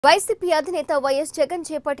YCP అధినేత YS Jagan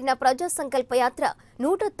చేపట్టిన ప్రజా సంకల్ప యాత్ర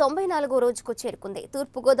 194వ రోజుకు చేరుకుంది.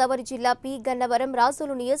 తూర్పు గోదావరి జిల్లా పి గన్నవరం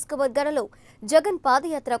రాజోలు నియోజకవర్గాలలో జగన్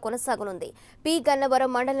పాదయాత్ర కొనసాగనుంది. పి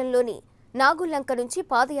గన్నవరం మండలంలోని నాగుల్లంక నుంచి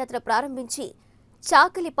పాదయాత్ర ప్రారంభించి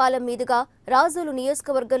చాకలిపాలెం మీదుగా రాజోలు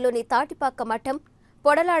నియోజకవర్గంలోని తాటిపాక మఠం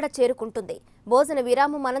పొడలాడ చేరుకుంటుంది. భోజన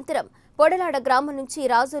విరామం అనంతరం పొడలాడ గ్రామం నుంచి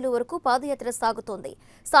రాజోలు వరకు పాదయాత్ర సాగుతోంది.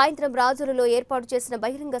 సాయంత్రం రాజోలులో ఏర్పాటు చేసిన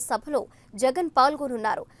బహిరంగ సభలో జగన్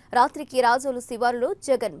పాల్గొనున్నారు. రాత్రికి రాజోలు శివారులో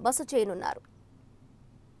జగన్ బస చేయనున్నారు.